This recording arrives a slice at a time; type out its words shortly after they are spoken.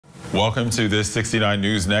Welcome to this 69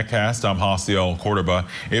 News Netcast. I'm Haciel Cordoba.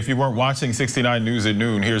 If you weren't watching 69 News at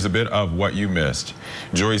noon, here's a bit of what you missed.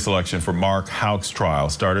 Jury selection for Mark Houck's trial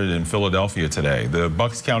started in Philadelphia today. The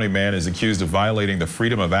Bucks County man is accused of violating the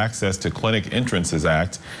Freedom of Access to Clinic Entrances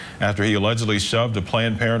Act after he allegedly shoved a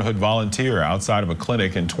Planned Parenthood volunteer outside of a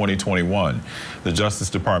clinic in 2021. The Justice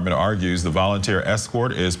Department argues the volunteer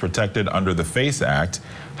escort is protected under the FACE Act.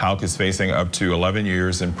 Houck is facing up to 11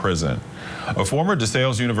 years in prison. A former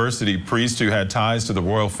DeSales University priest who had ties to the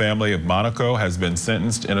royal family of Monaco has been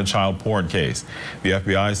sentenced in a child porn case. The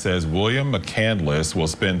FBI says William McCandless will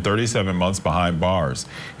spend 37 months behind bars.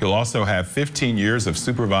 He'll also have 15 years of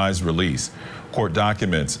supervised release. Court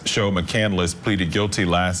documents show McCandless pleaded guilty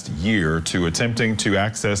last year to attempting to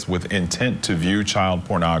access with intent to view child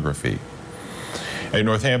pornography. A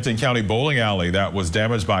Northampton County bowling alley that was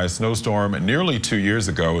damaged by a snowstorm nearly 2 years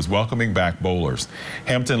ago is welcoming back bowlers.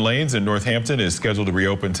 Hampton Lanes in Northampton is scheduled to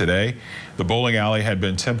reopen today. The bowling alley had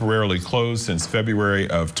been temporarily closed since February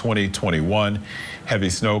of 2021. Heavy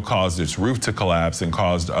snow caused its roof to collapse and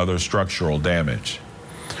caused other structural damage.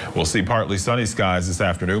 We'll see partly sunny skies this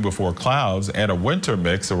afternoon before clouds and a winter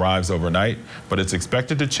mix arrives overnight, but it's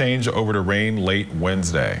expected to change over to rain late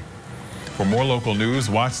Wednesday. For more local news,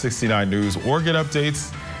 watch 69 News or get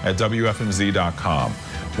updates at WFMZ.com.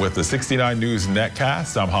 With the 69 News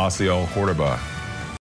Netcast, I'm Haciel Cordoba.